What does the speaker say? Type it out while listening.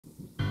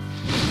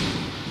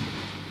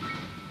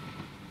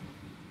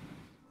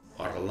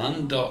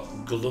Orlando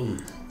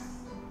Gloom.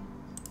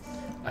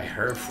 I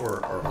heard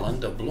for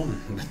Orlando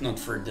Bloom, but not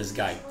for this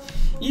guy.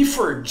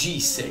 E4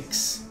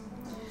 G6.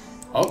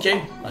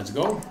 Okay, let's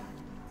go.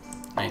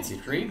 Knight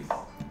C3.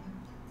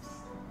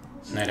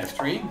 Knight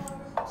F3.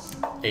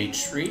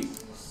 H3.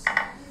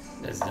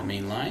 That's the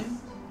main line.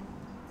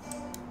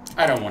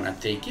 I don't want to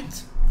take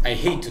it. I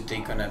hate to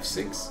take on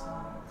F6.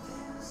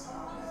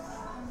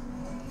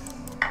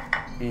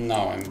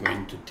 Now I'm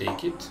going to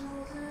take it.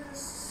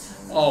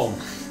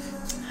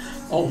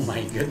 Oh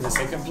my goodness,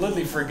 I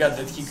completely forgot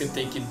that he could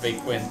take it by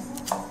queen.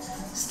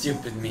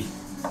 Stupid me.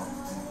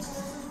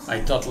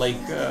 I thought like,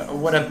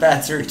 what a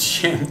bastard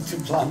gem to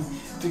plan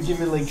to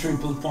give me like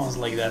triple pawns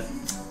like that.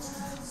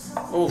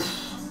 Oof.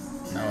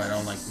 Now I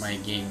don't like my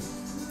game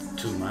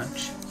too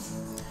much.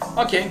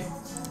 Okay,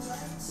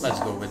 let's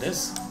go with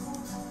this.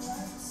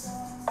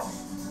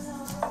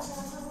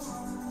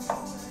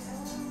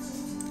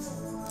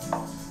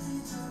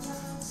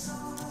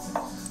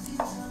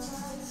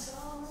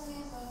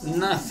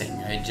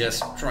 Nothing, I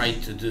just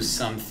tried to do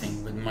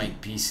something with my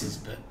pieces,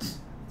 but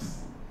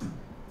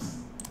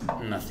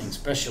nothing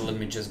special. Let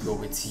me just go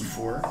with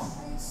c4.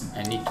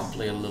 I need to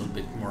play a little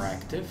bit more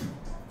active.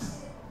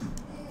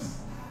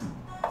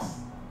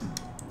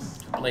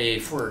 To play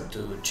a4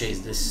 to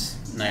chase this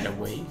knight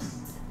away.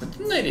 But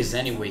the knight is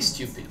anyway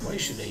stupid. Why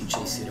should I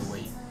chase it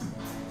away?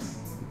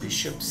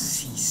 Bishop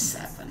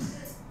c7.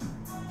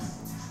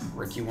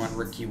 Rook e1,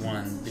 rook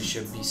e1,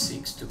 bishop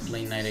b6 to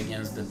play knight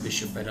against the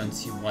bishop. I don't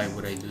see why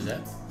would I do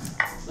that.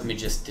 Let me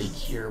just take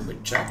here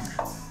with check.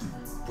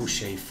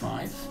 Push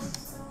a5.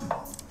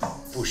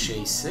 Push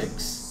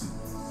a6.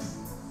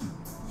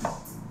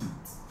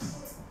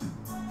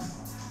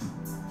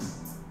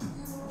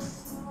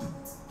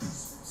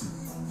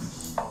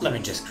 Let me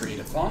just create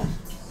a pawn.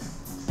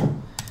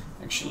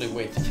 Actually,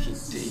 wait, if he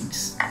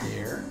takes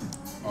there.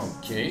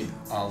 Okay,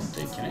 I'll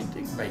take. Can I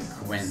take by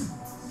queen?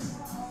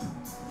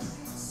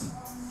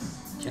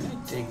 Can I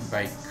take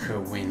by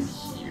queen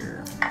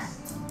here?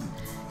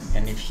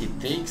 And if he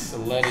takes,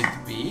 let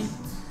it be.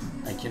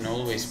 I can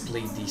always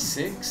play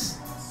d6.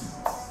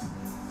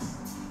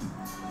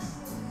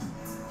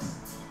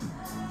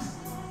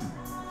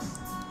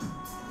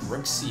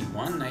 Rook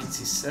c1, knight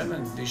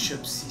c7,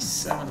 bishop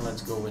c7.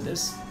 Let's go with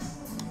this.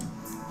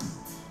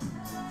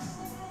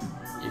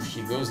 If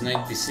he goes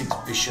knight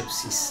b6, bishop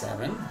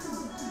c7.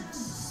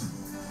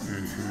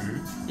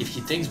 If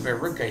he takes by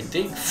rook, I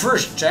take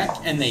first check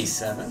and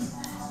a7.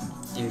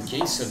 In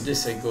case of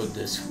this, I go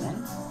this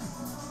one.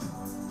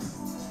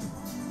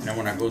 And I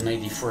want to go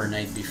knight d4,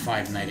 knight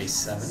b5, knight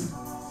a7.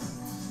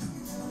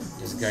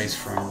 This guy's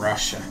from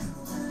Russia.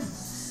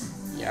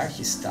 Yeah,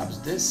 he stops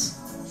this.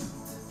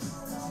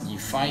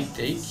 If I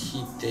take,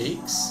 he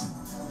takes.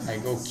 I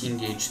go king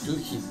h2,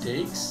 he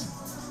takes.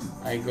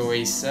 I go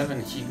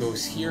a7, he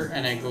goes here,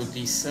 and I go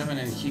d7,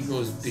 and he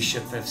goes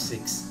bishop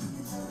f6.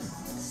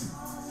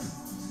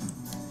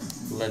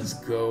 Let's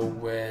go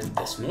with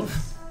this move.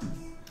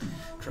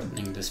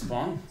 Threatening this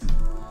pawn.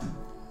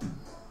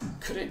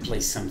 Could I play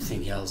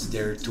something else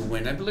there to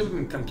win? I believe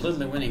I'm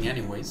completely winning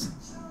anyways.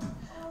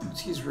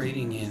 What's his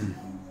rating in?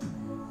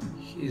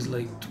 He's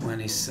like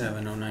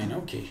 2709.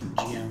 Okay,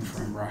 GM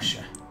from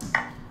Russia.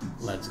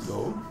 Let's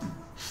go.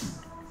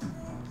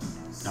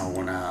 Now I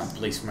wanna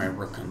place my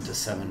rook on the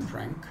 7th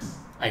rank.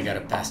 I got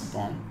a passed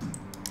pawn,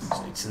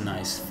 so it's a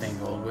nice thing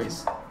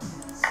always.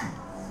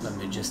 Let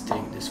me just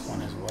take this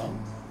one as well.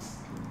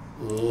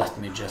 Let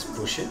me just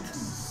push it.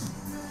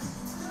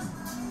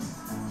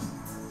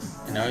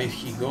 And now if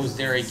he goes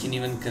there, I can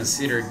even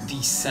consider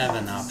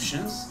d7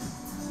 options.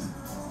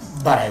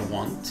 But I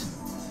won't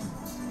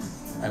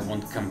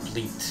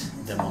complete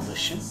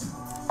demolition.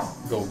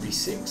 Go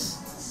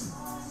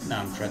b6.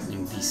 Now I'm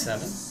threatening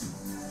d7.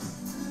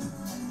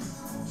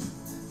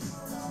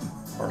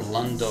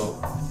 Orlando,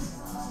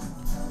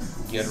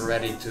 get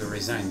ready to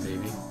resign,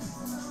 baby.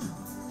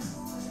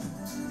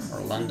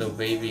 Orlando,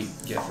 baby,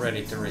 get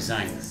ready to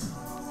resign.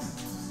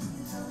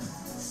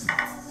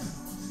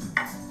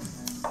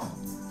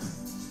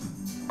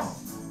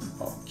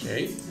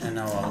 Okay, and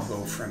now I'll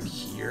go from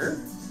here.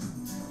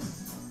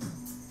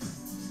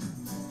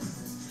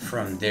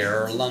 From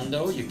there,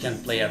 Orlando, you can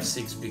play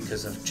f6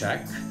 because of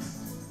check.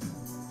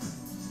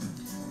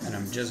 And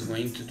I'm just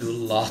going to do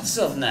lots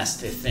of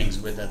nasty things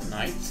with that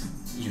knight.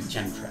 You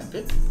can trap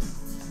it.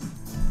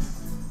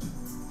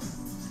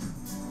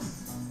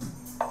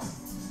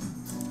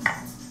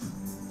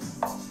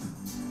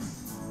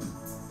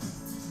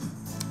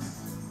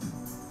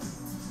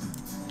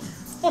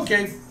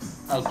 Okay,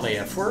 I'll play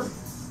f4.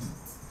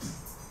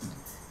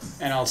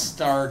 And I'll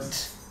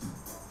start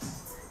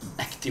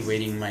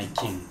activating my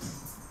king.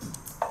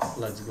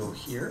 Let's go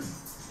here.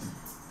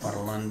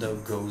 Orlando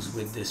goes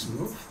with this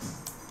move.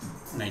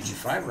 Knight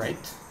g5,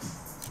 right?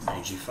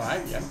 Knight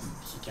g5, yeah.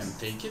 He can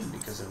take it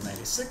because of knight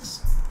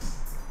a6.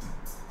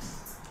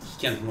 He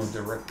can't move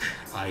the rook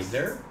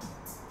either.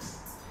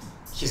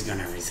 He's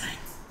gonna resign.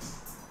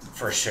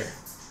 For sure.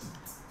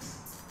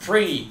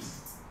 3,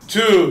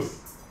 2,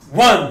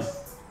 1.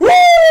 Woo!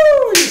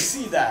 You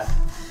see that?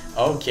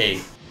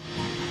 Okay.